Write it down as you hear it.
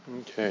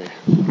Okay.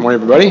 Good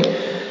morning, everybody.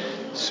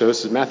 So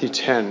this is Matthew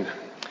 10.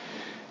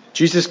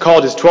 Jesus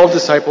called his 12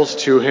 disciples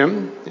to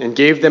him and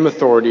gave them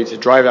authority to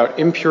drive out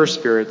impure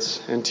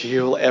spirits and to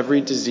heal every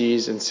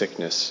disease and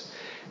sickness.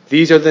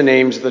 These are the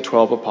names of the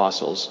 12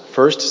 apostles.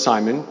 First,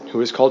 Simon,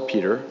 who is called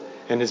Peter,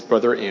 and his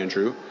brother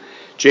Andrew.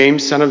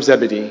 James, son of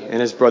Zebedee,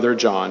 and his brother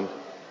John.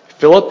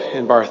 Philip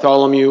and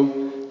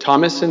Bartholomew.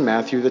 Thomas and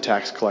Matthew, the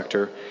tax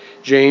collector.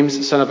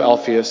 James, son of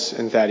Alphaeus,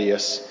 and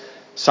Thaddeus.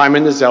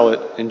 Simon the Zealot,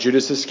 and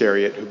Judas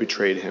Iscariot, who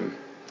betrayed him.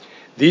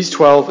 These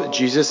 12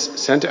 Jesus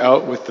sent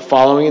out with the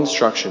following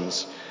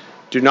instructions.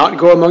 Do not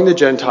go among the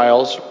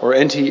Gentiles or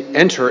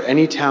enter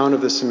any town of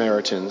the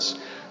Samaritans.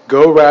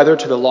 Go rather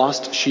to the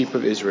lost sheep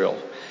of Israel.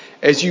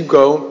 As you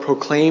go,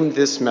 proclaim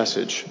this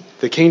message.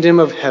 The kingdom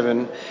of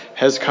heaven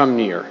has come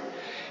near.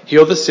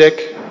 Heal the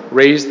sick,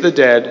 raise the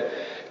dead,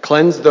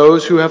 cleanse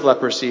those who have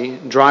leprosy,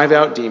 drive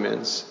out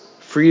demons.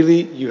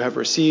 Freely you have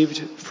received,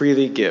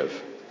 freely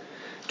give.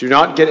 Do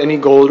not get any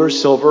gold or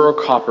silver or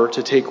copper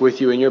to take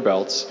with you in your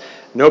belts,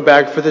 no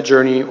bag for the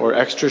journey or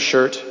extra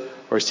shirt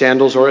or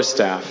sandals or a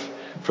staff,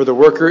 for the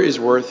worker is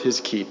worth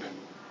his keep.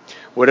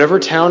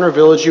 Whatever town or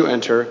village you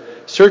enter,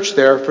 search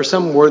there for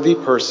some worthy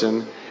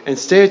person and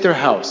stay at their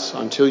house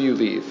until you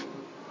leave.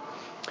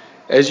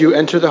 As you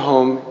enter the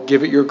home,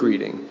 give it your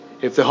greeting.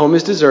 If the home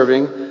is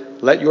deserving,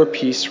 let your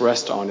peace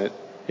rest on it.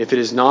 If it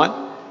is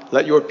not,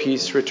 let your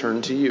peace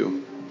return to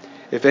you.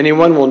 If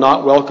anyone will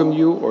not welcome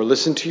you or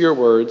listen to your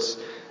words,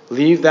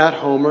 leave that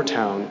home or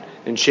town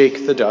and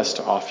shake the dust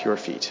off your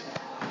feet.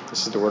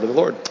 This is the word of the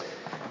Lord.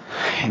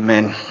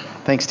 Amen.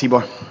 Thanks,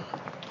 Tibor.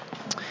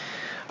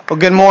 Well,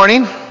 good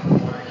morning.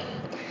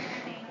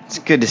 It's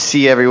good to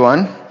see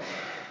everyone.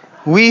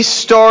 We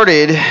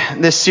started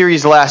this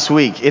series last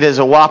week. It is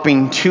a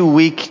whopping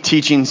 2-week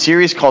teaching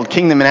series called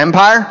Kingdom and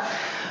Empire,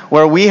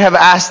 where we have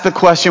asked the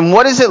question,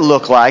 what does it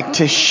look like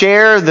to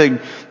share the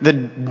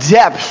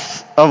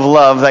depth of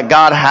love that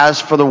God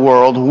has for the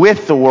world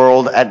with the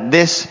world at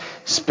this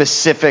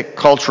specific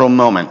cultural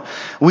moment?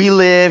 We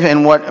live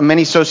in what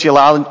many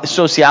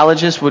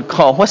sociologists would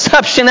call, what's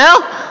up, Chanel?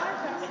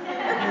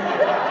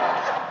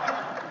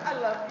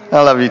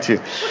 I love you too.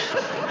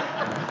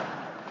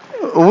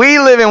 We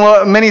live in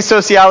what many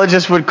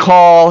sociologists would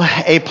call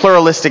a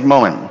pluralistic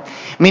moment.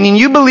 Meaning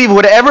you believe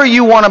whatever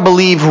you want to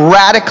believe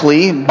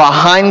radically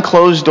behind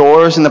closed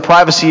doors in the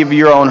privacy of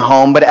your own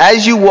home. But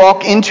as you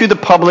walk into the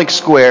public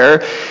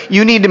square,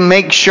 you need to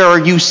make sure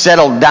you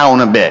settle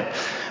down a bit.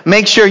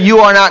 Make sure you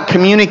are not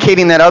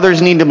communicating that others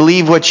need to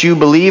believe what you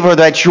believe or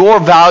that your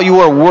value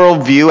or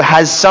worldview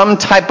has some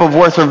type of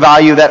worth or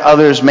value that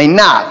others may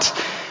not.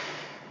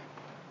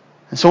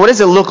 And so what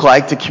does it look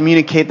like to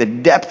communicate the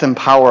depth and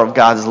power of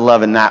God's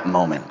love in that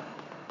moment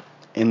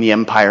in the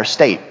Empire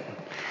State?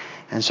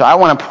 And so I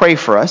want to pray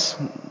for us.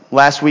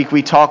 Last week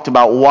we talked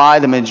about why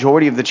the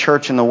majority of the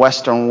church in the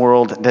Western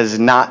world does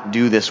not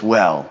do this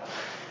well.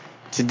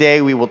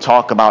 Today we will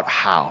talk about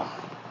how.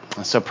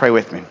 So pray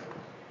with me.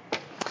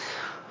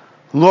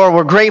 Lord,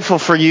 we're grateful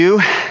for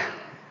you.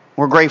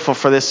 We're grateful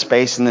for this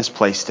space and this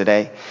place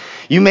today.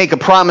 You make a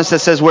promise that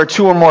says where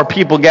 2 or more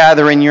people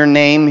gather in your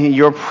name,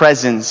 your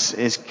presence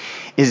is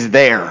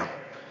there.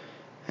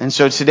 And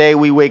so today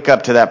we wake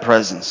up to that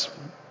presence.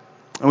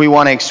 We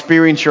want to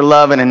experience your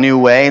love in a new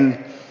way.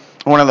 And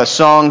one of the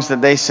songs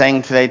that they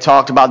sang today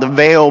talked about the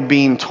veil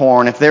being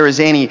torn. If there is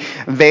any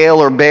veil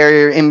or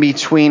barrier in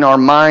between our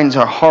minds,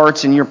 our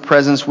hearts, and your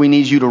presence, we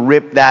need you to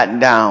rip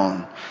that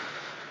down.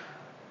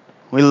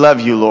 We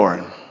love you,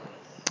 Lord.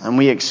 And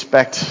we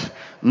expect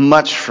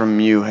much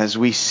from you as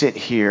we sit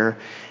here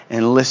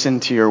and listen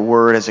to your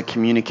word as it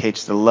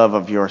communicates the love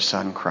of your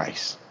Son,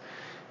 Christ.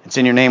 It's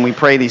in your name we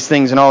pray these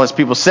things, and all his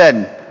people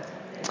said,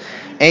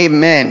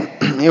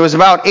 Amen. It was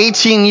about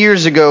 18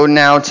 years ago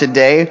now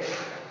today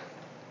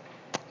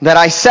that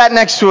I sat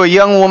next to a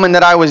young woman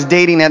that I was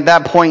dating at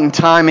that point in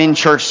time in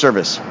church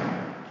service.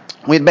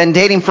 We had been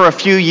dating for a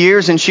few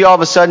years, and she all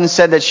of a sudden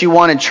said that she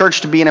wanted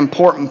church to be an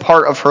important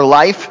part of her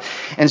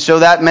life. And so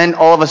that meant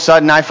all of a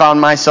sudden I found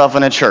myself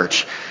in a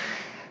church.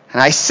 And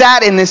I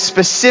sat in this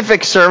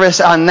specific service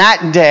on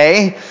that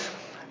day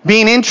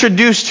being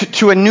introduced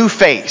to a new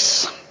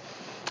face.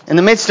 In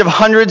the midst of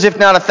hundreds, if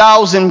not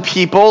 1,000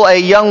 people, a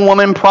young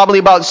woman, probably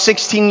about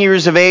 16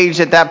 years of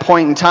age at that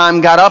point in time,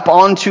 got up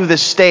onto the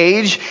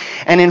stage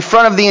and in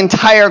front of the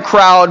entire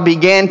crowd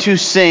began to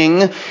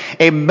sing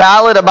a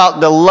ballad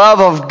about the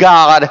love of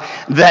God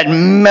that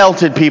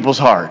melted people's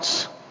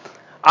hearts.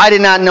 I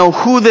did not know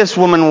who this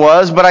woman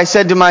was, but I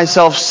said to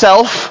myself,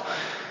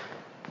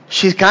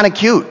 she's kind of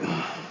cute.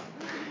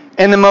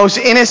 In the most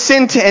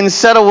innocent and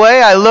subtle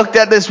way, I looked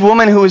at this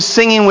woman who was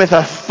singing with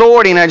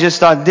authority, and I just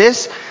thought,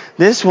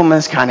 this woman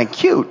is kind of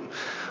cute.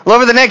 Well,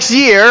 over the next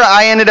year,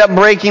 I ended up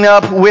breaking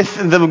up with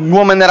the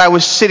woman that I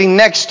was sitting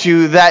next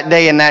to that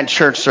day in that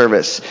church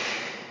service.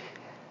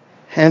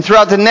 And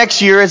throughout the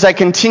next year, as I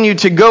continued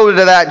to go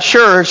to that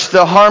church,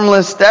 the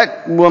harmless,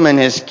 that woman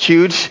is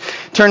cute,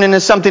 turned into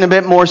something a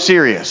bit more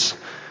serious.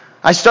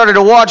 I started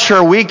to watch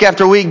her week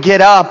after week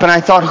get up, and I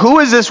thought, who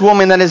is this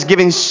woman that is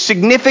giving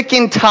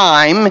significant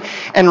time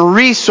and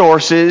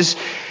resources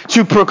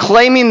to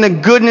proclaiming the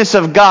goodness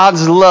of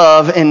God's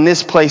love in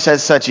this place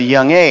at such a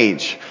young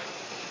age?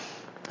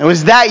 It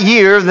was that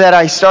year that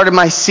I started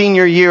my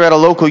senior year at a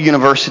local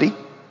university.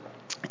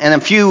 And a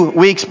few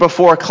weeks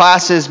before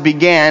classes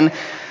began,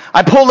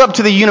 I pulled up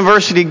to the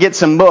university to get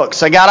some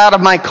books. I got out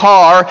of my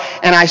car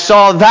and I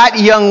saw that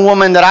young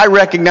woman that I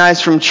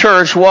recognized from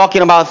church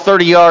walking about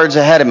 30 yards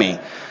ahead of me.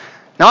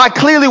 Now, I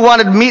clearly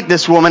wanted to meet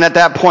this woman at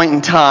that point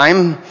in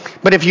time,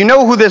 but if you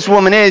know who this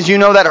woman is, you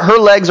know that her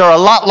legs are a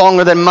lot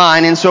longer than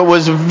mine, and so it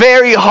was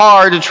very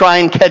hard to try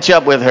and catch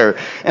up with her.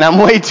 And I'm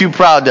way too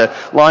proud to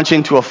launch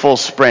into a full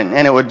sprint,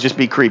 and it would just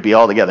be creepy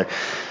altogether.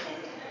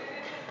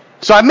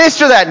 So I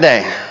missed her that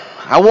day.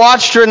 I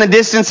watched her in the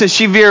distance as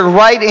she veered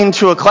right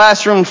into a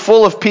classroom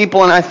full of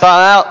people, and I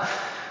thought,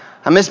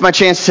 I missed my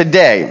chance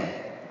today.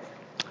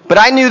 But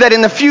I knew that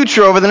in the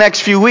future, over the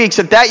next few weeks,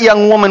 that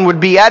young woman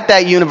would be at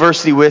that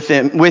university with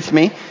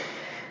me,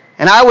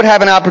 and I would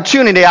have an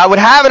opportunity. I would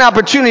have an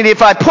opportunity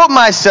if I put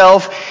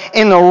myself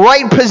in the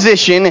right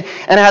position and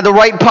had the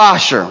right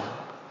posture.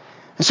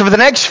 And so for the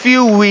next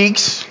few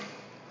weeks,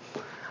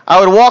 I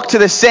would walk to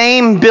the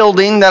same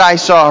building that I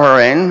saw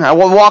her in. I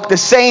would walk the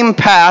same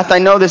path. I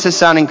know this is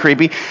sounding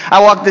creepy.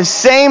 I walked the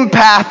same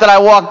path that I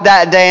walked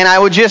that day, and I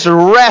would just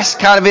rest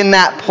kind of in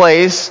that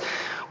place,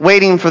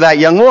 waiting for that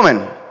young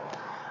woman.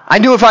 I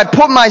knew if I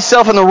put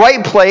myself in the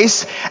right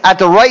place at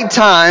the right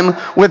time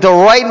with the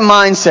right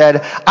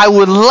mindset, I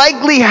would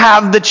likely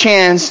have the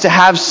chance to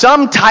have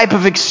some type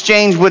of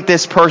exchange with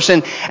this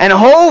person and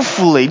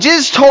hopefully,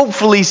 just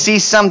hopefully, see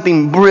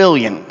something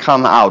brilliant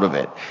come out of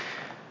it.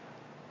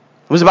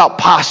 It was about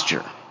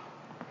posture.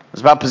 It was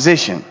about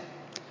position.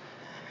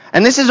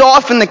 And this is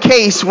often the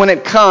case when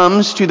it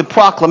comes to the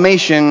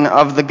proclamation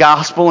of the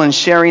gospel and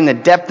sharing the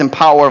depth and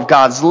power of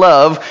God's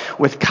love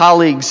with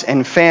colleagues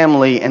and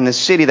family in the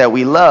city that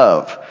we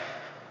love.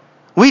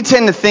 We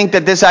tend to think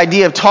that this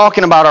idea of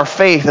talking about our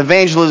faith,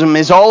 evangelism,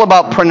 is all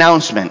about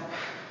pronouncement.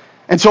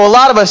 And so a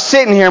lot of us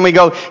sit in here and we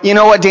go, you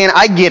know what, Dan,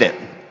 I get it.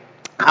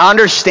 I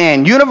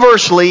understand.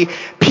 Universally,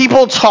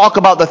 people talk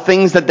about the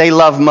things that they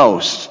love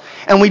most.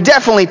 And we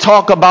definitely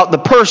talk about the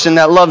person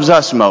that loves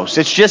us most.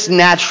 It's just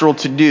natural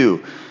to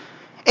do.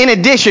 In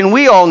addition,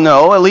 we all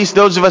know, at least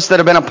those of us that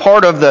have been a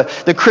part of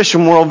the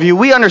Christian worldview,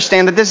 we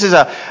understand that this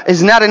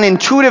is not an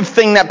intuitive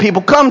thing that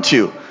people come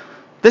to.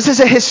 This is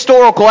a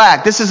historical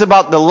act. This is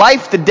about the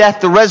life, the death,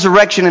 the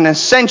resurrection, and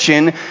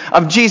ascension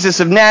of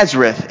Jesus of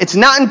Nazareth. It's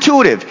not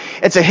intuitive.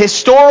 It's a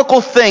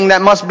historical thing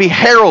that must be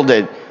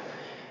heralded.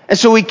 And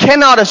so we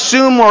cannot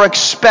assume or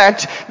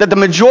expect that the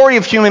majority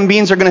of human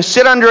beings are going to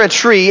sit under a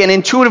tree and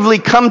intuitively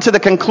come to the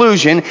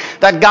conclusion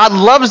that God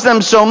loves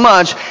them so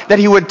much that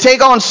he would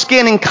take on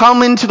skin and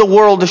come into the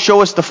world to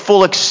show us the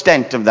full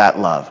extent of that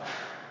love.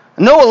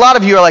 I know a lot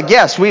of you are like,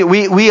 yes,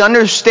 we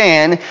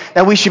understand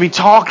that we should be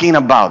talking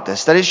about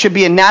this, that it should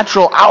be a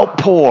natural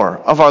outpour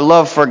of our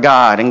love for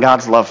God and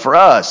God's love for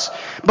us.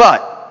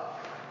 But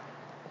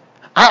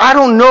I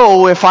don't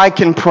know if I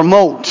can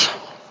promote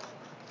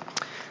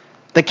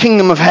the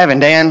kingdom of heaven,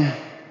 Dan,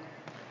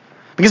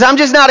 because I'm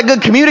just not a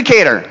good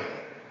communicator.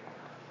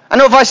 I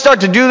know if I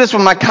start to do this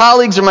with my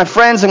colleagues or my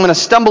friends, I'm going to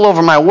stumble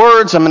over my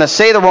words. I'm going to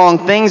say the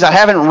wrong things. I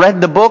haven't read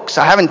the books.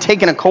 I haven't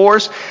taken a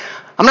course.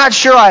 I'm not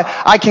sure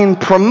I can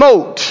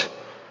promote.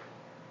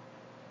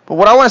 But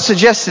what I want to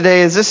suggest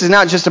today is this is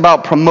not just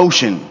about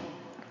promotion.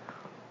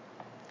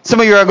 Some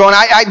of you are going,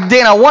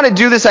 Dan, I want to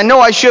do this. I know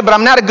I should, but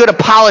I'm not a good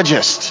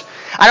apologist.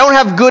 I don't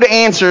have good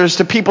answers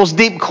to people's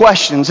deep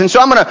questions. And so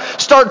I'm going to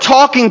start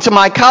talking to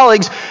my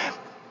colleagues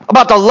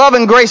about the love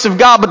and grace of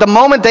God. But the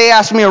moment they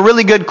ask me a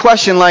really good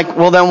question like,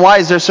 well, then why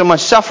is there so much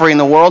suffering in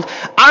the world?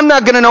 I'm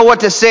not going to know what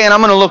to say, and I'm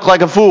going to look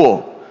like a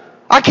fool.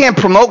 I can't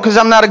promote because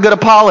I'm not a good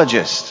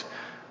apologist.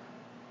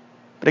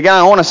 But again,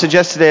 I want to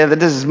suggest today that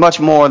this is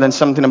much more than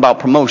something about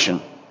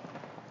promotion.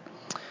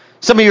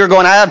 Some of you are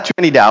going, I have too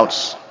many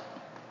doubts.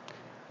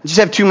 I just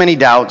have too many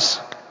doubts.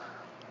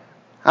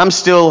 I'm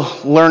still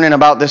learning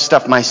about this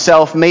stuff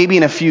myself. Maybe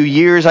in a few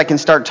years I can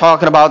start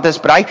talking about this,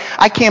 but I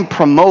can't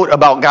promote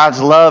about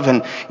God's love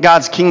and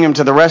God's kingdom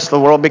to the rest of the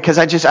world because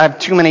I have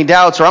too many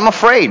doubts, or I'm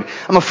afraid.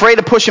 I'm afraid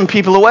of pushing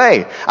people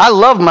away. I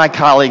love my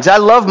colleagues. I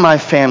love my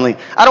family.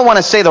 I don't want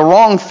to say the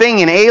wrong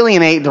thing and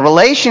alienate the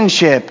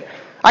relationship.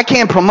 I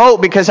can't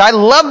promote because I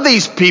love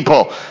these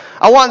people.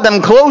 I want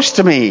them close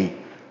to me.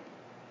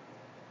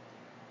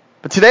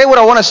 But today what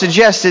I want to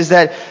suggest is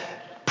that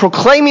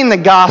proclaiming the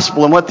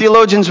gospel and what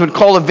theologians would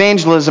call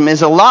evangelism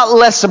is a lot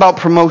less about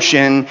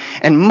promotion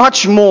and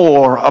much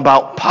more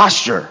about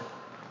posture,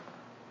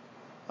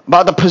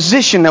 about the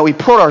position that we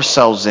put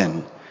ourselves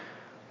in.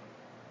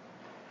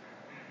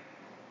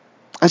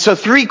 And so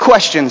 3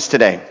 questions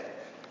today.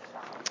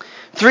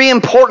 3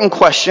 important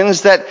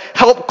questions that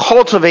help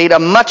cultivate a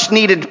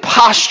much-needed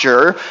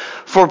posture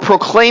for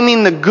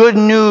proclaiming the good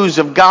news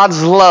of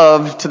God's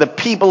love to the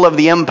people of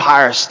the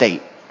Empire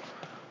State.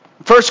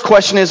 First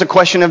question is a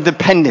question of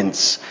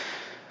dependence.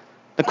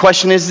 The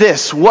question is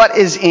this: what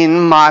is in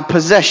my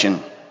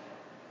possession?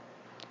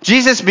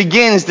 Jesus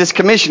begins this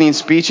commissioning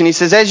speech and he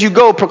says, as you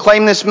go,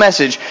 proclaim this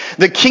message.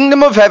 The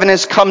kingdom of heaven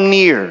has come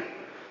near.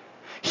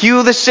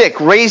 Heal the sick,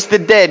 raise the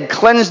dead,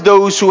 cleanse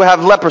those who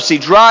have leprosy,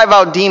 drive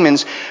out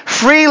demons.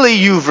 Freely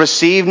you've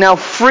received, now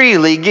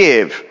freely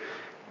give.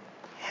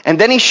 And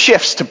then he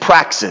shifts to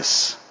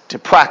praxis, to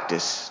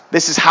practice.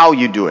 This is how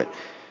you do it.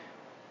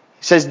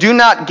 He says, do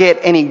not get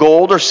any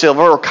gold or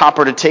silver or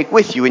copper to take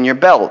with you in your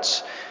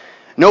belts.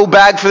 No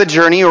bag for the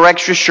journey or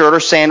extra shirt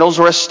or sandals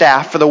or a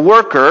staff, for the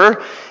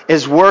worker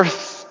is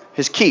worth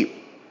his keep.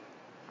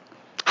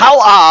 How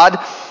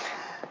odd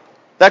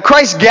that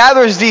Christ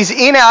gathers these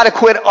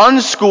inadequate,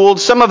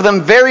 unschooled, some of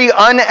them very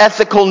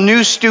unethical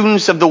new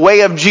students of the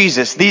way of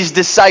Jesus, these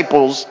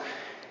disciples.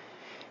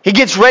 He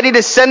gets ready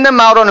to send them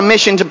out on a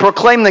mission to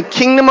proclaim the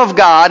kingdom of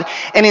God,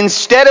 and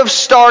instead of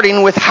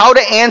starting with how to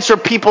answer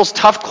people's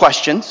tough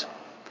questions,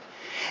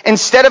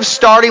 instead of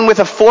starting with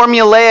a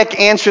formulaic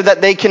answer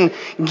that they can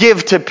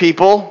give to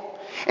people,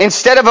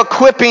 instead of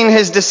equipping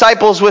his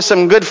disciples with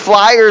some good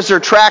flyers or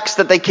tracts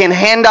that they can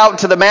hand out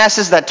to the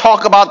masses that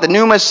talk about the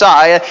new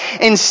Messiah,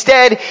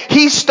 instead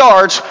he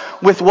starts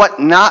with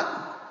what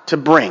not to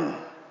bring.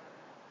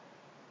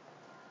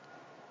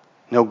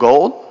 No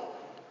gold,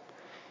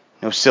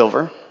 no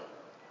silver,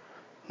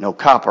 no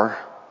copper,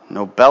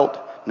 no belt,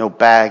 no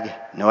bag,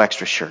 no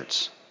extra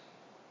shirts.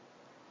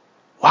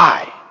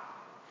 Why?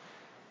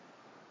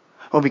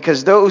 Well,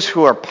 because those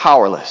who are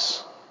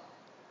powerless,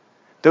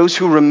 those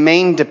who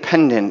remain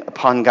dependent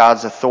upon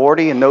God's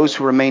authority, and those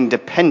who remain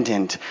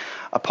dependent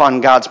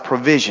upon God's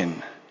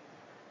provision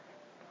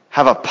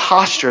have a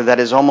posture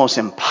that is almost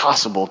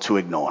impossible to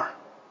ignore.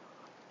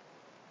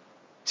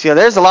 See,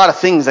 there's a lot of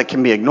things that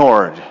can be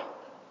ignored.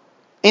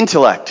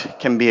 Intellect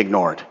can be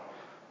ignored.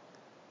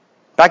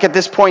 Back at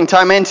this point in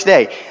time and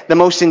today, the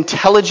most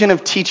intelligent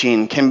of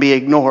teaching can be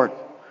ignored.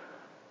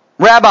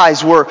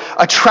 Rabbis were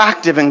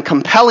attractive and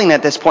compelling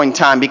at this point in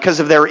time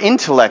because of their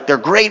intellect, their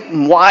great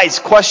and wise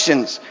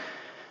questions.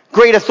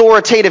 Great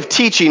authoritative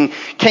teaching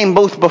came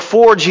both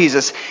before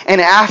Jesus and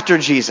after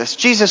Jesus.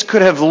 Jesus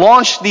could have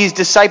launched these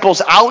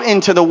disciples out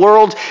into the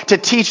world to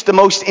teach the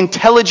most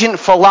intelligent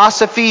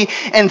philosophy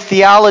and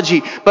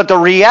theology. But the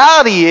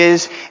reality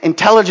is,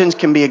 intelligence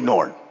can be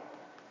ignored.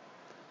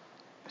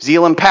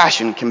 Zeal and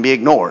passion can be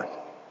ignored.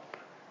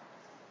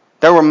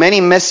 There were many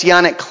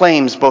messianic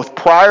claims both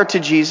prior to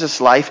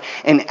Jesus' life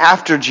and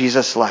after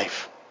Jesus'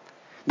 life.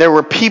 There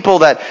were people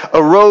that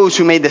arose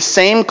who made the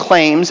same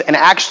claims and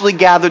actually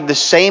gathered the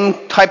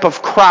same type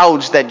of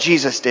crowds that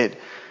Jesus did.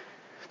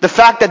 The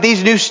fact that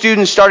these new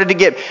students started to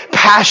get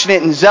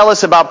passionate and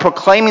zealous about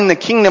proclaiming the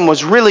kingdom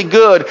was really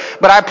good,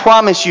 but I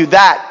promise you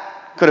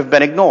that could have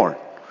been ignored.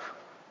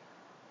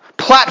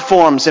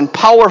 Platforms and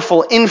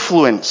powerful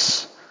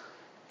influence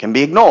can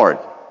be ignored.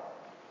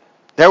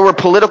 There were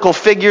political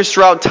figures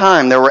throughout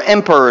time. There were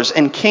emperors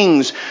and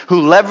kings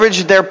who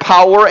leveraged their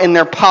power and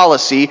their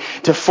policy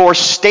to force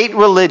state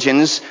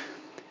religions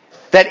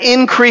that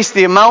increased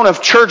the amount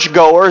of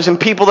churchgoers and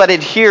people that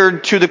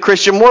adhered to the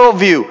Christian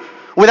worldview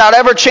without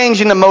ever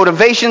changing the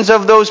motivations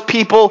of those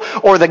people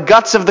or the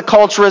guts of the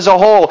culture as a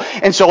whole.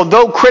 And so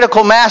though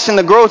critical mass and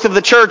the growth of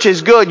the church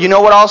is good, you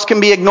know what else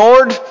can be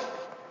ignored?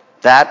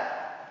 That.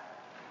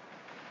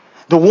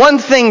 The one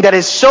thing that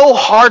is so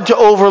hard to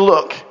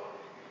overlook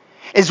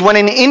is when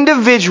an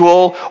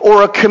individual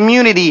or a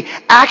community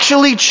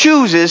actually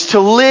chooses to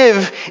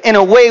live in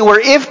a way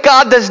where if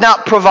God does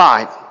not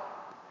provide,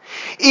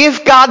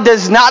 if God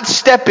does not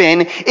step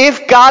in,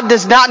 if God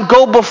does not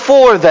go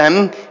before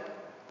them,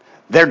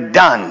 they're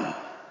done.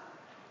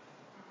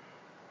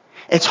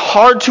 It's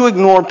hard to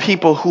ignore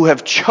people who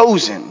have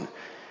chosen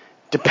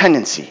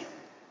dependency.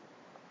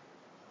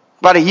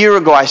 About a year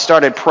ago, I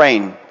started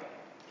praying.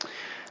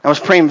 I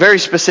was praying very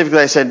specifically.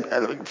 I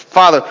said,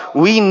 Father,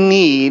 we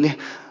need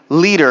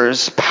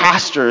leaders,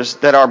 pastors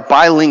that are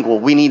bilingual.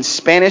 We need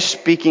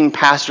Spanish-speaking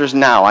pastors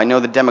now. I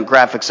know the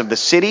demographics of the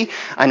city.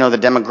 I know the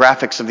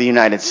demographics of the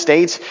United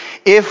States.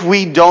 If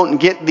we don't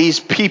get these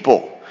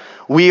people,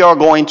 we are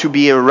going to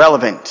be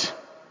irrelevant.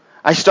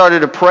 I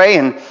started to pray,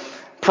 and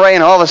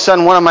all of a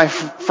sudden one of my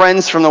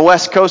friends from the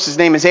West Coast, his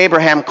name is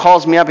Abraham,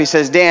 calls me up. He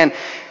says, Dan,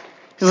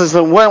 this is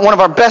one of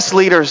our best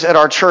leaders at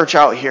our church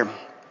out here.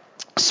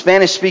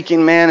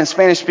 Spanish-speaking man and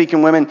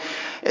Spanish-speaking women,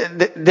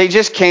 they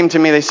just came to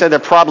me. They said they're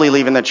probably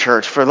leaving the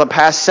church. For the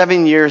past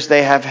 7 years,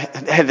 they have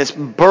had this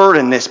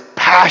burden, this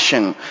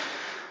passion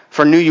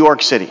for New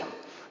York City.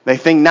 They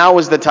think now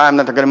is the time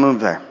that they're going to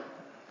move there.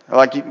 They're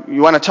like,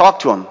 you want to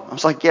talk to him? I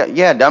was like,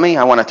 yeah, dummy,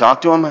 I want to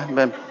talk to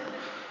him.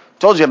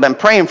 Told you I've been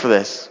praying for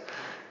this.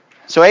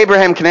 So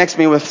Abraham connects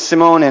me with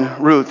Simone and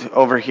Ruth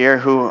over here,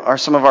 who are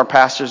some of our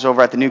pastors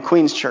over at the New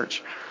Queens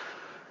Church.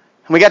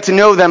 And we got to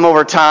know them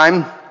over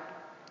time.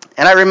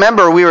 And I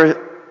remember we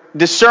were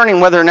discerning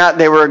whether or not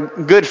they were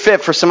a good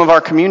fit for some of our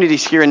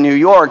communities here in New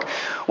York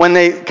when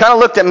they kind of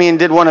looked at me and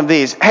did one of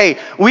these. Hey,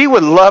 we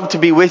would love to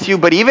be with you,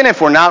 but even if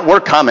we're not, we're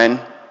coming.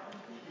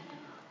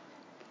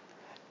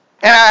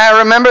 And I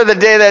remember the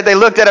day that they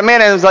looked at a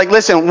man and was like,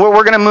 listen,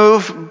 we're going to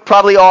move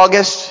probably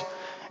August.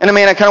 And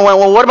Amanda kind of went,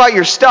 well, what about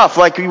your stuff?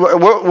 Like, you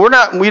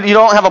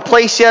don't have a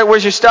place yet.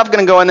 Where's your stuff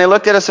going to go? And they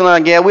looked at us and were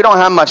like, yeah, we don't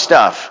have much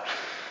stuff.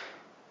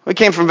 We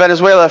came from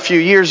Venezuela a few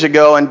years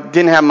ago and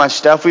didn't have much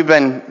stuff. We've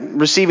been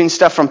receiving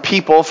stuff from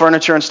people,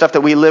 furniture and stuff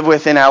that we live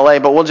with in LA,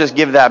 but we'll just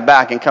give that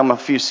back and come a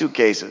few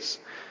suitcases.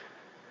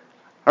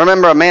 I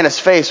remember Amanda's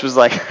face was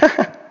like,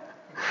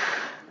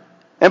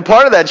 and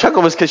part of that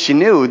chuckle was because she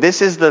knew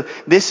this is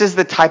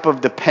the type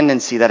of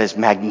dependency that is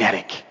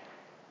magnetic.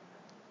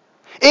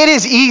 It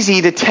is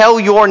easy to tell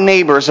your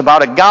neighbors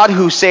about a God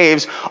who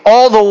saves,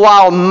 all the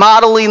while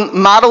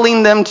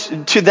modeling them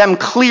to them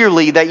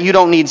clearly that you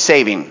don't need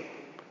saving.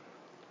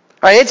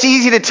 Right, it's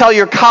easy to tell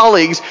your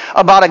colleagues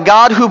about a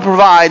God who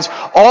provides,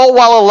 all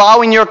while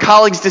allowing your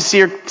colleagues to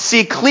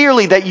see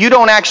clearly that you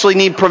don't actually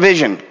need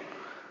provision.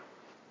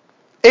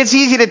 It's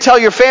easy to tell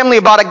your family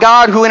about a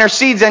God who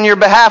intercedes on your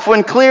behalf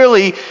when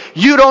clearly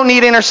you don't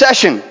need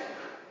intercession.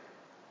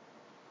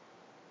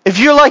 If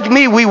you're like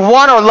me, we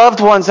want our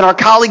loved ones and our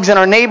colleagues and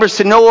our neighbors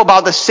to know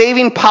about the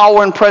saving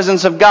power and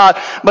presence of God.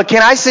 But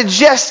can I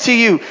suggest to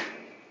you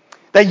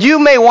that you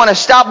may want to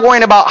stop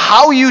worrying about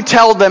how you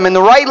tell them and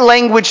the right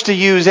language to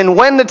use and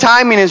when the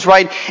timing is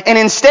right, and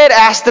instead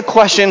ask the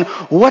question,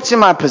 what's in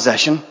my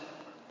possession?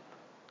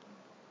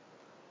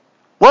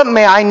 What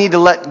may I need to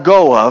let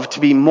go of to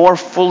be more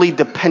fully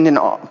dependent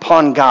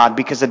upon God?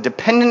 Because a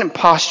dependent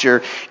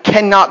posture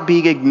cannot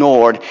be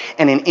ignored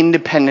in an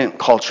independent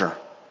culture.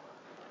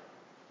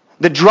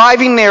 The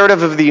driving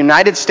narrative of the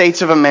United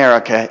States of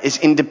America is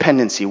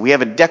independency. We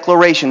have a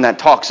declaration that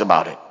talks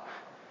about it.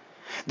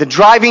 The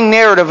driving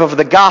narrative of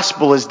the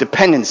gospel is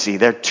dependency.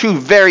 They're two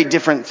very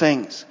different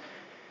things.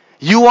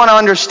 You want to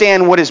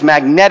understand what is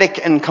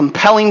magnetic and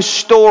compelling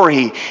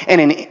story in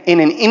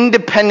an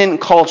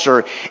independent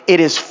culture, it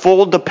is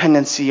full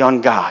dependency on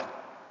God.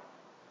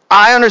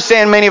 I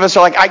understand many of us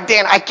are like,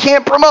 Dan, I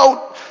can't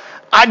promote.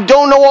 I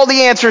don't know all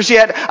the answers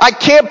yet. I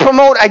can't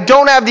promote. I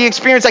don't have the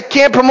experience. I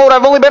can't promote.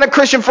 I've only been a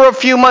Christian for a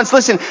few months.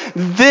 Listen,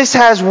 this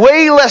has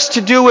way less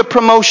to do with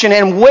promotion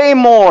and way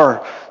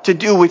more to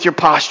do with your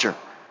posture.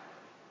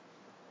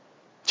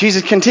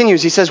 Jesus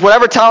continues. He says,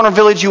 whatever town or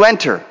village you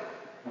enter,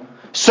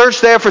 search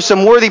there for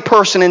some worthy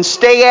person and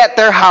stay at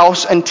their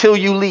house until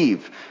you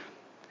leave.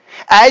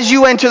 As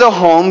you enter the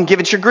home, give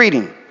it your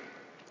greeting.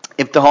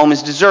 If the home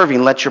is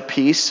deserving, let your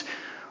peace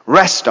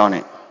rest on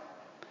it.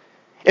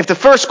 If the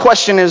first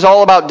question is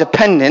all about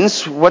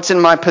dependence, what's in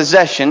my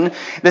possession?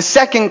 The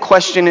second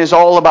question is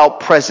all about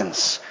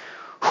presence.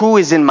 Who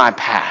is in my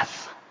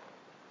path?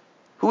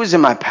 Who is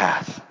in my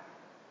path?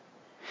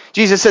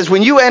 Jesus says,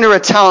 when you enter a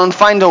town,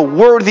 find a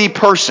worthy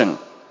person.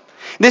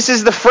 This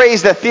is the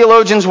phrase that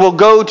theologians will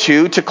go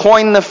to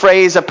coin the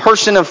phrase, a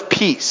person of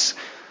peace.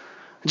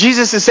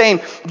 Jesus is saying,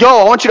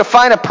 I want you to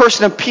find a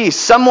person of peace,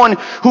 someone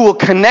who will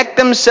connect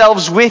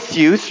themselves with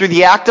you through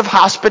the act of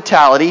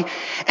hospitality,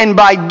 and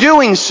by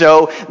doing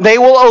so, they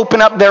will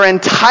open up their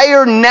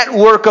entire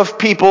network of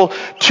people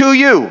to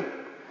you.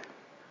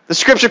 The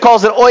scripture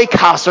calls it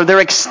oikos, or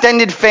their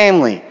extended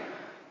family.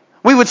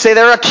 We would say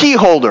they're a key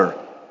holder.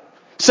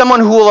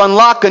 Someone who will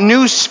unlock a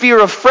new sphere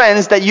of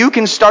friends that you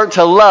can start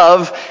to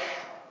love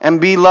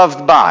and be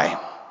loved by.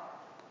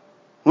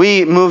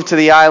 We moved to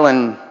the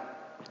island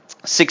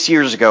 6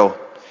 years ago,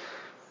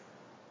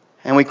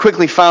 and we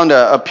quickly found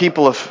a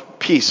people of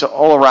peace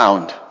all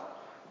around.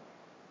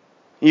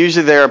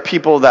 Usually there are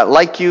people that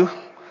like you,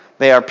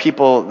 they are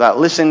people that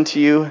listen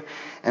to you,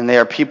 and they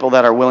are people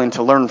that are willing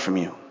to learn from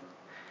you.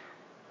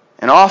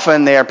 And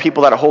often they are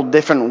people that hold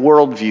different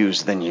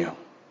worldviews than you.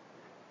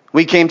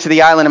 We came to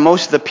the island, and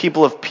most of the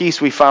people of peace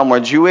we found were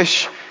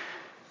Jewish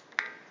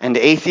and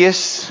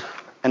atheists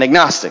and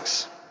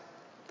agnostics.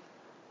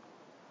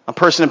 A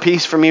person of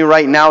peace for me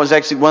right now is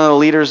actually one of the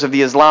leaders of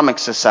the Islamic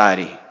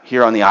Society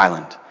here on the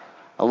island.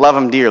 I love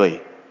him dearly.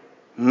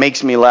 He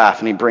makes me laugh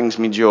and he brings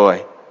me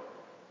joy.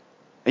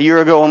 A year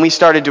ago when we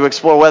started to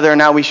explore whether or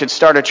not we should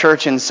start a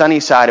church in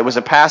Sunnyside, it was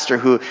a pastor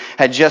who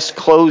had just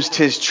closed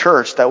his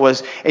church that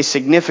was a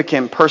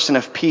significant person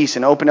of peace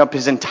and opened up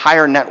his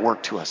entire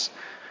network to us.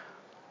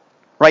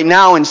 Right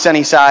now in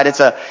Sunnyside,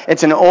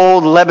 it's an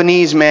old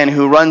Lebanese man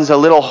who runs a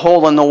little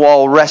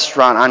hole-in-the-wall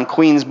restaurant on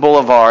Queens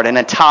Boulevard and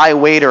a Thai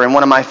waiter in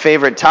one of my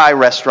favorite Thai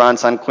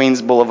restaurants on Queens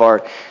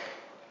Boulevard.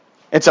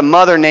 It's a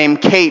mother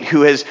named Kate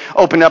who has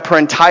opened up her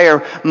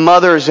entire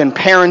mothers and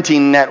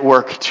parenting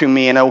network to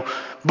me, and a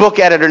book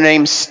editor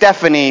named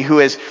Stephanie who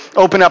has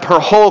opened up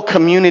her whole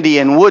community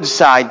in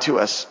Woodside to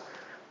us.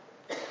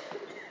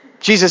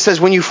 Jesus says,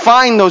 when you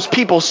find those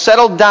people,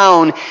 settle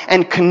down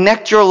and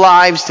connect your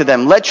lives to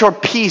them. Let your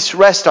peace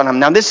rest on them.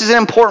 Now, this is an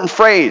important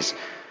phrase,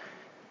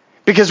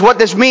 because what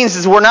this means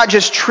is we're not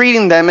just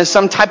treating them as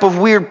some type of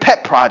weird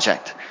pet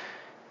project.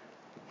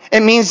 It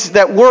means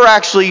that we're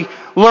actually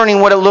learning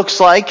what it looks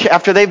like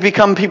after they've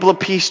become people of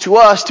peace to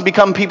us to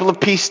become people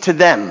of peace to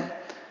them.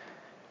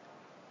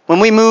 When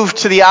we moved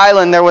to the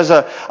island, there was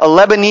a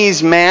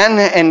Lebanese man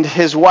and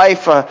his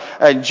wife,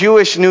 a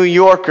Jewish New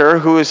Yorker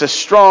who is a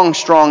strong,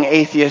 strong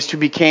atheist who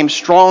became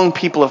strong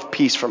people of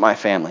peace for my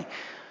family.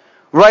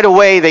 Right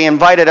away, they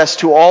invited us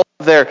to all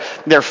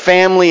their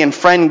family and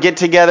friend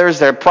get-togethers,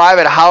 their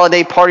private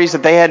holiday parties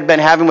that they had been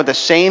having with the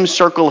same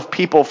circle of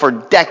people for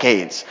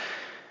decades.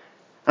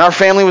 And our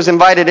family was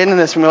invited into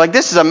this, and we were like,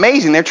 this is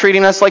amazing. They're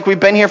treating us like we've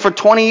been here for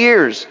 20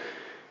 years.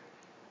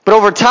 But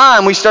over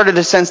time, we started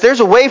to sense there's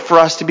a way for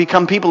us to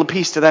become people of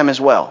peace to them as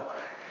well.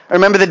 I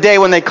remember the day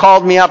when they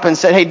called me up and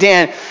said, hey,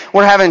 Dan,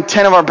 we're having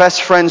 10 of our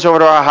best friends over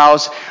to our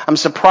house. I'm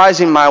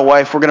surprising my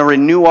wife. We're going to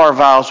renew our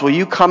vows. Will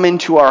you come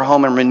into our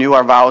home and renew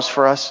our vows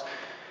for us?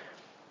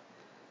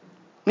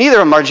 Neither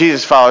of them are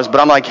Jesus followers,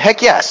 but I'm like,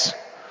 heck yes.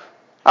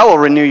 I will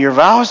renew your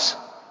vows.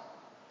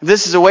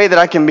 This is a way that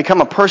I can become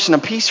a person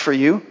of peace for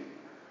you.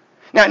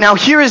 Now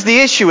here is the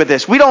issue with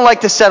this. We don't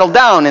like to settle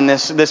down in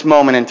this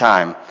moment in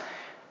time.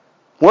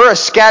 We're a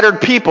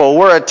scattered people.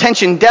 We're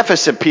attention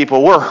deficit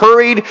people. We're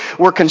hurried.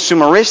 We're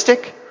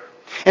consumeristic.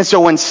 And so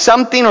when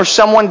something or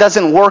someone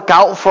doesn't work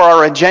out for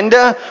our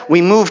agenda,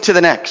 we move to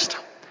the next.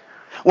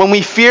 When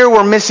we fear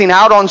we're missing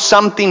out on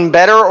something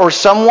better or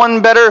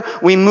someone better,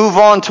 we move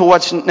on to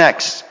what's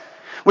next.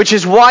 Which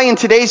is why in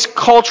today's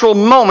cultural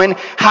moment,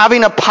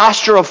 having a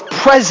posture of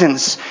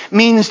presence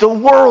means the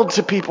world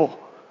to people.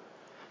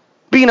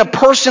 Being a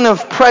person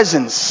of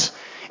presence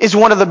is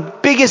one of the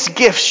biggest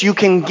gifts you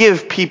can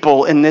give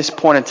people in this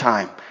point in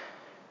time.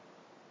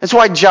 That's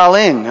why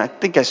Jalen, I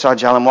think I saw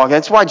Jalen walk.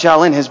 That's why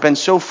Jalen has been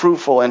so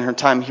fruitful in her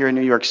time here in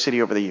New York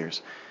City over the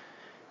years.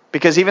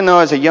 Because even though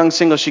as a young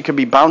single she could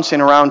be bouncing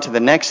around to the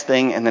next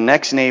thing and the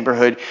next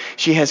neighborhood,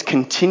 she has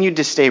continued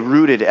to stay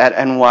rooted at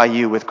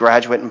NYU with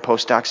graduate and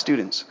postdoc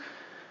students.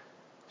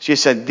 She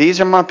said,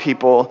 these are my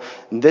people.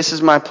 This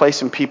is my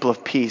place and people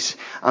of peace.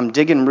 I'm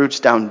digging roots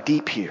down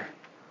deep here.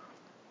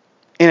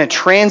 In a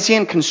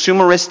transient,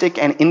 consumeristic,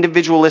 and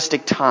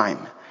individualistic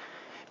time,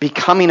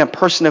 becoming a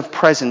person of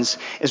presence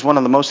is one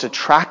of the most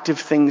attractive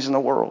things in the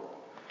world.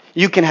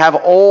 You can have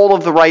all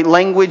of the right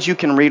language. You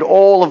can read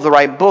all of the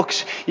right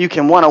books. You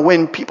can want to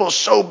win people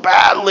so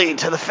badly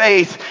to the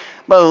faith.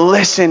 But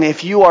listen,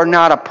 if you are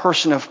not a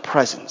person of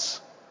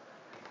presence,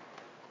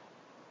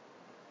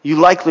 you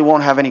likely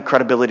won't have any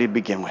credibility to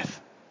begin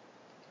with.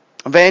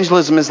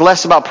 Evangelism is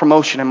less about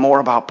promotion and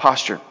more about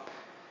posture.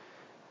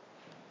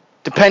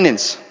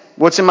 Dependence.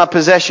 What's in my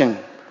possession?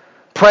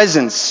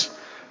 Presence.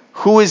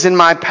 Who is in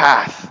my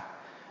path?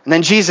 And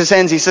then Jesus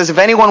ends. He says, if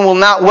anyone will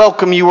not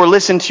welcome you or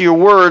listen to your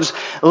words,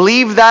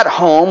 leave that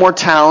home or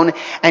town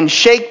and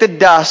shake the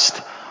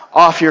dust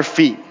off your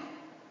feet.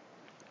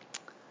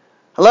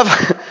 I love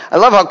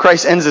how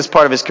Christ ends this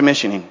part of his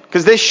commissioning.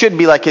 Because this should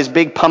be like his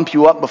big pump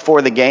you up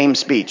before the game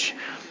speech.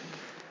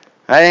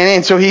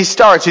 And so he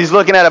starts. He's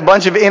looking at a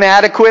bunch of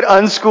inadequate,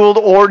 unschooled,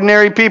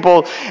 ordinary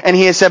people. And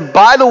he has said,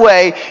 by the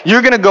way,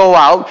 you're going to go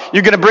out.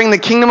 You're going to bring the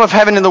kingdom of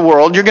heaven to the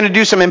world. You're going to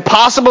do some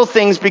impossible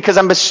things because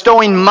I'm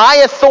bestowing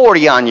my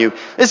authority on you.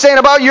 This ain't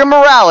about your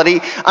morality.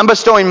 I'm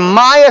bestowing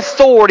my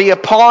authority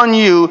upon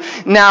you.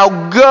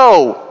 Now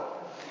go.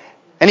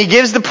 And he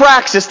gives the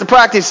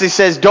practice. He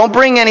says, don't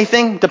bring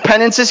anything.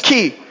 Dependence is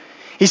key.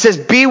 He says,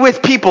 be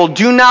with people.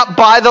 Do not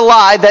buy the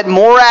lie that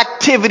more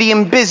activity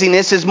and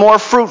busyness is more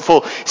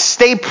fruitful.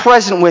 Stay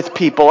present with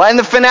people. And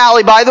the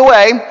finale, by the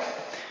way,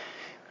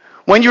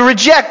 when you're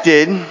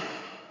rejected,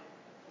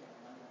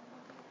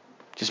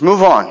 just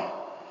move on.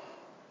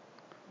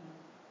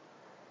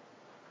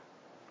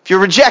 If you're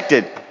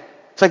rejected,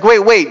 it's like,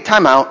 wait,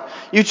 time out.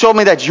 You told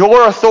me that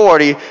your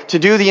authority to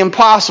do the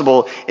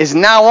impossible is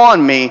now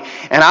on me,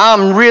 and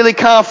I'm really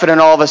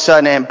confident all of a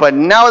sudden, but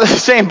now in the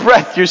same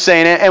breath you're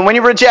saying it, and when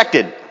you're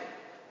rejected,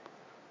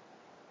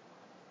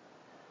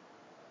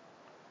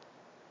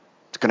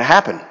 it's going to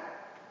happen.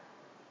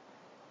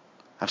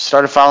 I've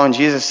started following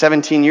Jesus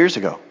 17 years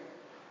ago.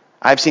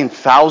 I've seen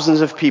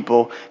thousands of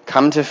people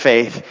come to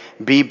faith,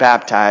 be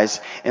baptized,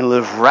 and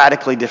live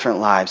radically different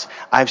lives.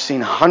 I've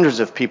seen hundreds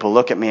of people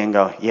look at me and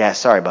go, yeah,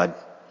 sorry, bud.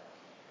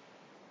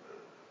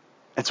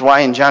 That's why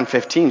in John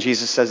 15,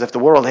 Jesus says, if the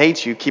world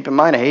hates you, keep in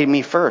mind it hated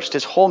me first.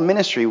 His whole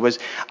ministry was,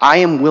 I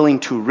am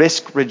willing to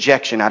risk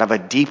rejection out of a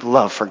deep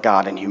love for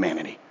God and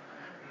humanity.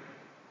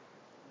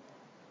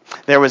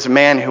 There was a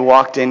man who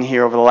walked in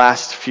here over the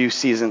last few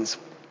seasons.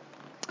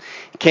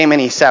 He came in,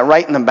 he sat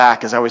right in the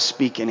back as I was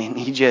speaking, and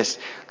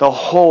the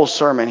whole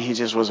sermon, he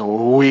just was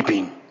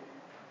weeping.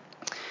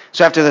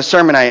 So after the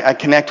sermon, I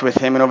connect with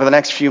him, and over the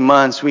next few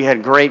months, we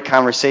had great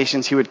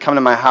conversations. He would come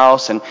to my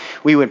house, and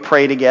we would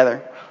pray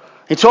together.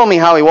 He told me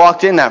how he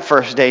walked in that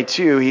first day,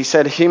 too. He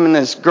said him and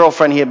his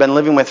girlfriend he had been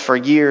living with for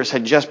years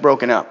had just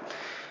broken up.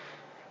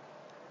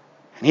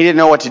 And he didn't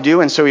know what to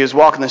do, and so he was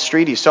walking the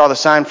street. He saw the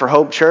sign for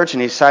Hope Church,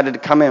 and he decided to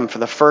come in for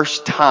the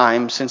first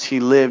time since he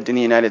lived in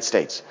the United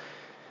States.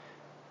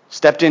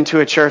 Stepped into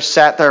a church,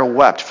 sat there,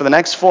 wept. For the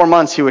next 4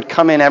 months, he would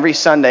come in every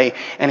Sunday,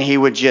 and he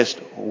would just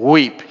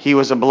weep. He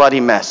was a bloody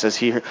mess as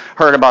he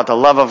heard about the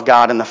love of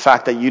God and the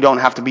fact that you don't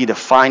have to be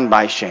defined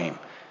by shame.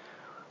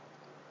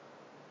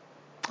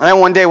 And then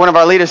one day, one of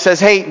our leaders says,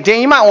 hey, Dan,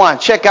 you might want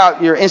to check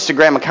out your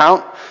Instagram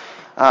account.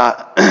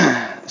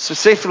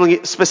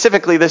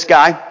 Specifically this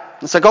guy.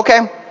 It's like,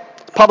 okay,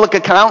 public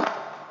account.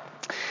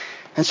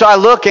 And so I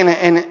look, and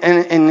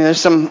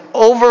there's some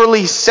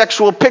overly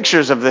sexual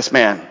pictures of this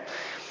man.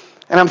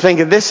 And I'm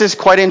thinking, this is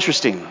quite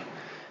interesting.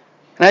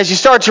 And as you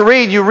start to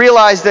read, you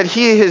realize that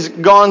he has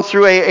gone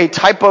through a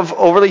type of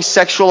overly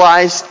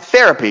sexualized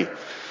therapy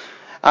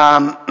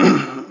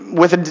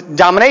with a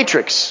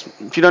dominatrix.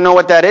 If you don't know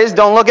what that is,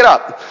 don't look it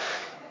up.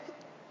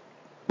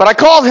 But I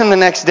called him the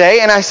next day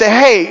and I said,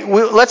 hey,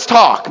 let's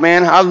talk,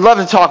 man. I'd love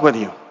to talk with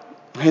you.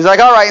 He's like,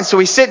 all right. And so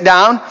we sit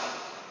down.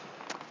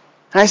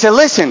 And I said,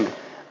 listen,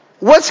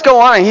 what's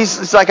going on?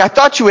 He's like, I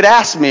thought you would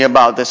ask me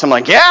about this. I'm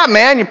like, yeah,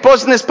 man, you're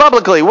posting this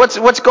publicly.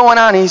 What's going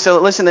on? And he said,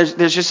 listen,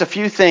 there's just a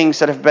few things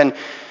that have been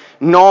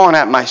gnawing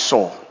at my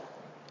soul.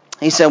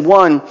 He said,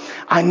 one,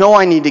 I know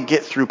I need to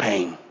get through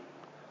pain.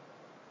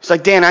 He's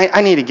like, Dan,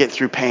 I need to get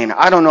through pain.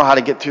 I don't know how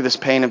to get through this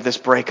pain of this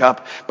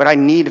breakup, but I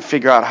need to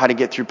figure out how to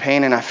get through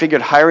pain. And I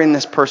figured hiring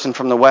this person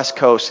from the West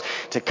Coast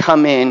to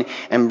come in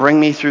and bring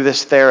me through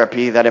this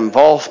therapy that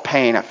involves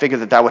pain, I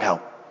figured that would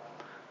help.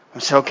 I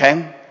said,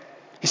 okay.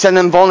 He said,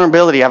 then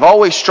vulnerability. I've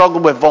always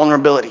struggled with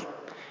vulnerability.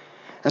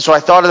 And so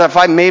I thought that if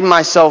I made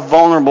myself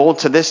vulnerable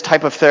to this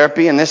type of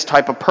therapy and this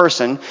type of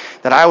person,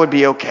 that I would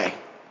be okay.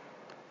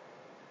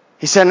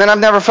 He said, and then I've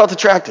never felt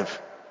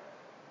attractive.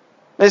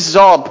 This is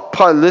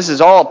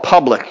all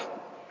public.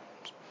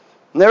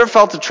 Never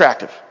felt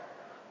attractive.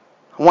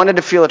 I wanted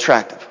to feel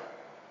attractive.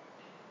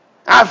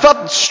 I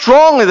felt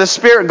strongly the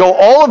Spirit go,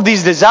 all of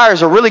these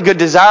desires are really good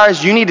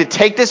desires. You need to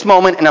take this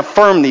moment and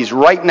affirm these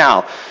right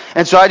now.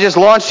 And so I just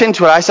launched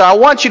into it. I said, I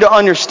want you to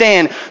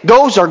understand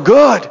those are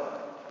good.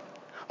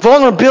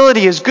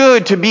 Vulnerability is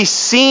good. To be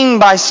seen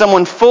by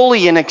someone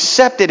fully and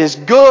accepted is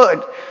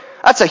good.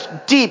 That's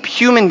a deep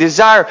human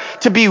desire.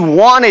 To be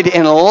wanted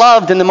and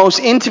loved in the most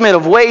intimate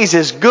of ways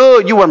is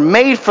good. You were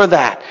made for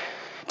that.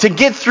 To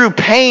get through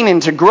pain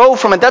and to grow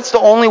from it, that's the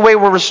only way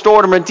we're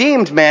restored and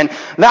redeemed, man.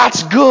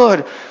 That's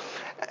good.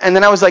 And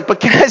then I was like, but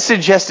can I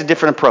suggest a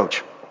different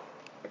approach?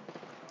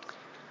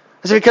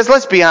 I said, because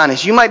let's be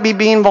honest, you might be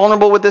being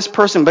vulnerable with this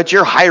person, but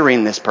you're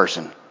hiring this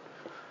person.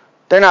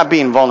 They're not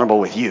being vulnerable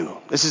with you.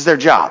 This is their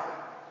job.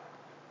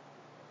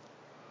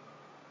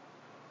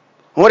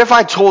 What if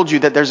I told you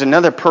that there's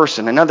another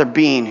person, another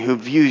being who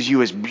views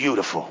you as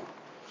beautiful,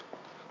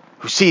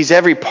 who sees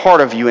every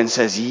part of you and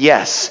says,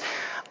 yes,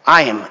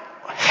 I am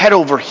head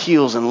over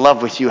heels in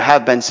love with you,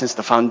 have been since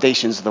the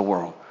foundations of the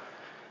world.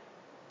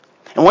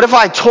 And what if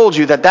I told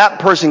you that that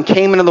person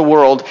came into the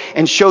world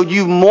and showed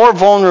you more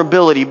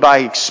vulnerability by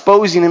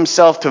exposing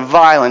himself to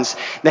violence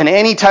than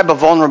any type of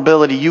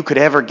vulnerability you could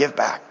ever give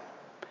back?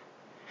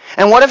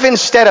 And what if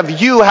instead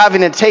of you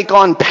having to take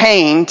on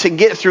pain to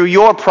get through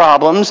your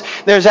problems,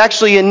 there's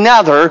actually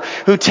another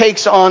who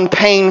takes on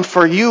pain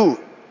for you?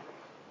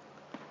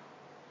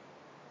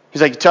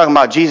 He's like, you're talking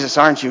about Jesus,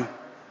 aren't you?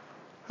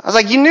 I was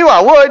like, you knew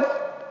I would.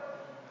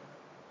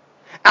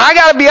 And I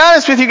got to be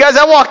honest with you guys,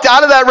 I walked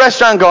out of that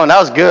restaurant going, that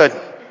was good.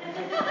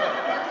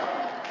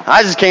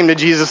 I just came to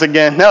Jesus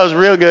again. That was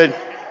real good.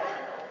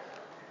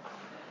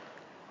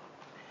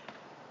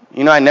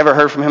 You know, I never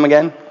heard from him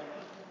again.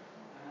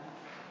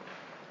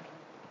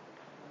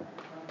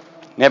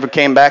 Never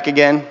came back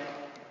again.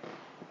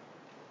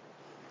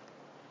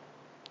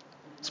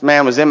 This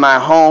man was in my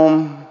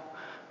home,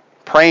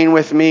 praying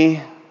with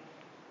me,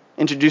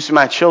 introducing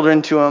my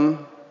children to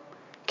him,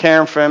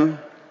 caring for him.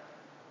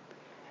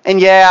 And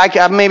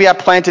yeah, maybe I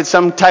planted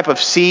some type of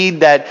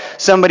seed that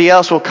somebody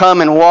else will come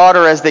and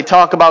water as they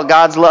talk about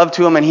God's love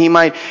to him, and he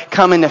might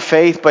come into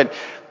faith. But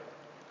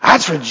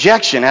that's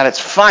rejection at its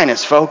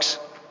finest, folks.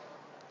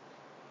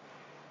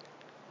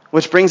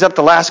 Which brings up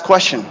the last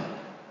question.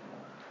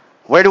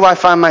 Where do I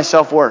find my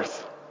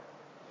self-worth?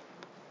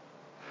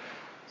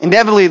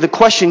 Inevitably, the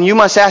question you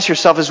must ask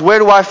yourself is, where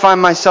do I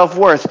find my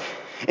self-worth?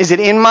 Is it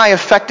in my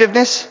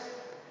effectiveness?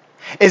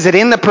 Is it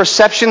in the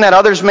perception that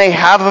others may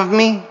have of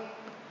me?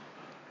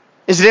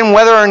 Is it in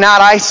whether or not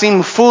I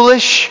seem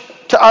foolish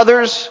to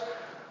others?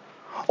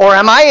 Or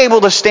am I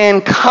able to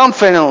stand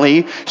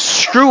confidently,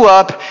 screw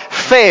up,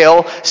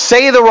 fail,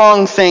 say the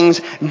wrong things,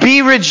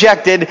 be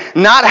rejected,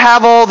 not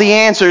have all the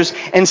answers,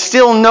 and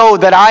still know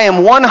that I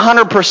am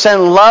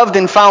 100% loved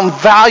and found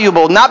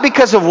valuable, not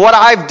because of what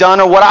I've done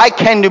or what I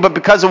can do, but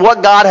because of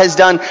what God has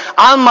done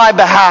on my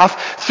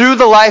behalf through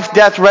the life,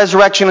 death,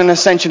 resurrection, and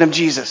ascension of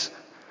Jesus?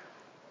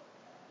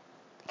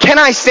 Can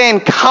I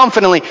stand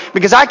confidently?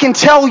 Because I can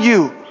tell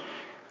you,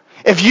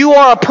 if you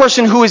are a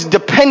person who is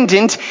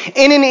dependent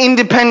in an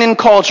independent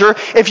culture,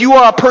 if you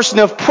are a person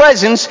of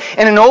presence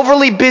in an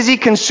overly busy,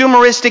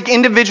 consumeristic,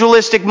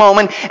 individualistic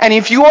moment, and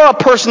if you are a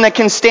person that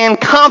can stand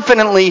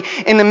confidently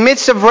in the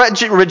midst of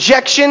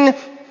rejection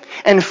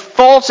and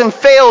faults and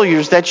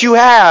failures that you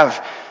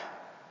have,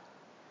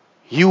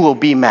 you will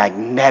be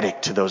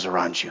magnetic to those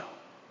around you.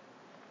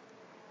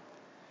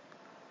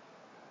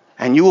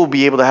 And you will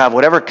be able to have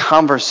whatever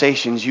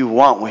conversations you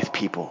want with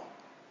people.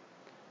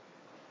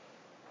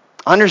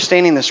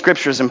 Understanding the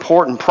scripture is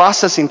important.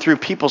 Processing through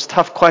people's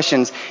tough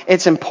questions,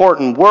 it's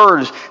important.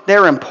 Words,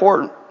 they're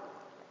important.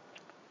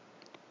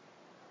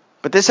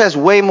 But this has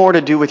way more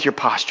to do with your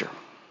posture.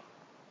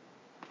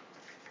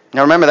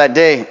 Now remember that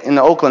day in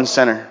the Oakland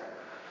Center.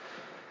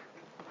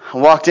 I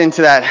walked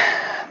into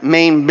that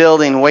main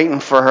building waiting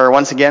for her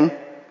once again.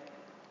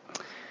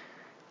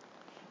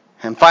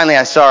 And finally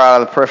I saw her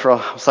out of the peripheral.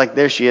 I was like,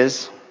 there she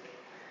is.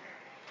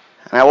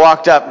 And I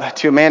walked up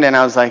to Amanda and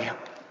I was like,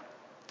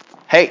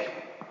 hey.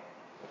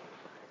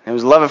 It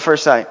was love at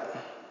first sight.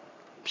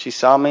 She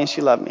saw me and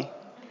she loved me.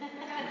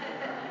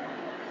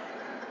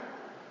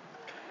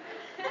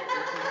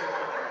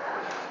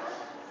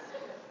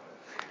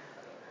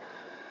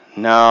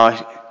 No,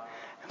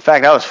 in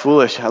fact, I was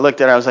foolish. I looked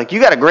at her, I was like, you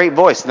got a great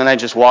voice. And then I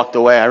just walked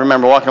away. I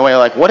remember walking away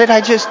like, what did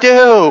I just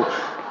do?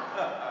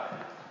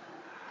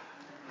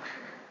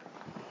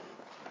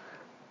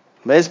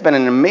 But it's been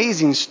an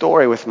amazing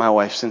story with my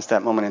wife since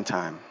that moment in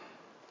time.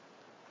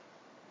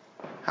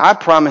 I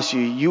promise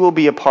you, you will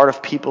be a part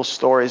of people's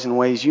stories in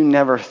ways you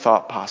never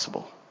thought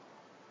possible.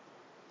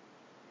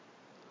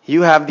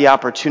 You have the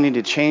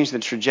opportunity to change the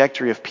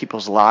trajectory of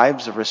people's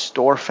lives, to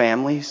restore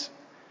families.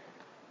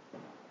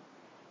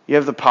 You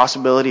have the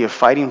possibility of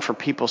fighting for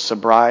people's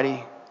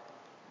sobriety,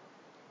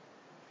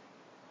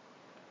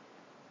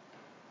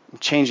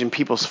 changing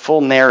people's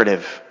full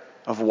narrative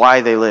of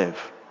why they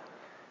live.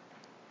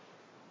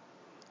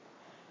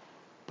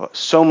 But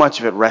so much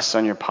of it rests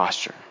on your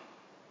posture.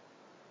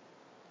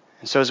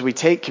 And so as we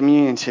take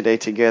communion today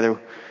together,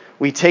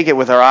 we take it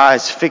with our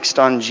eyes fixed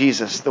on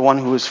Jesus, the one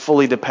who was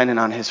fully dependent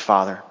on his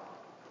Father,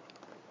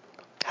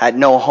 had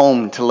no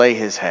home to lay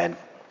his head.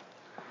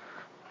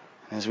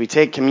 As we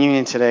take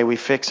communion today, we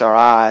fix our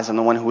eyes on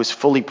the one who is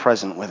fully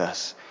present with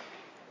us.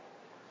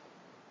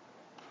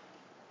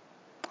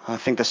 I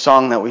think the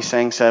song that we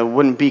sang said,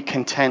 wouldn't be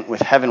content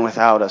with heaven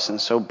without us, and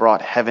so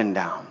brought heaven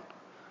down.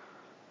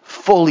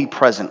 Fully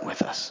present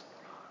with us.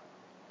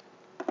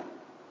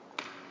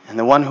 And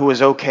the one who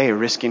was okay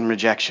risking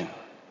rejection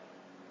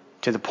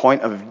to the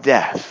point of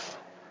death,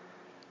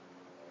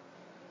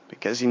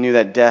 because he knew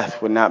that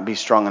death would not be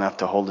strong enough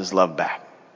to hold his love back.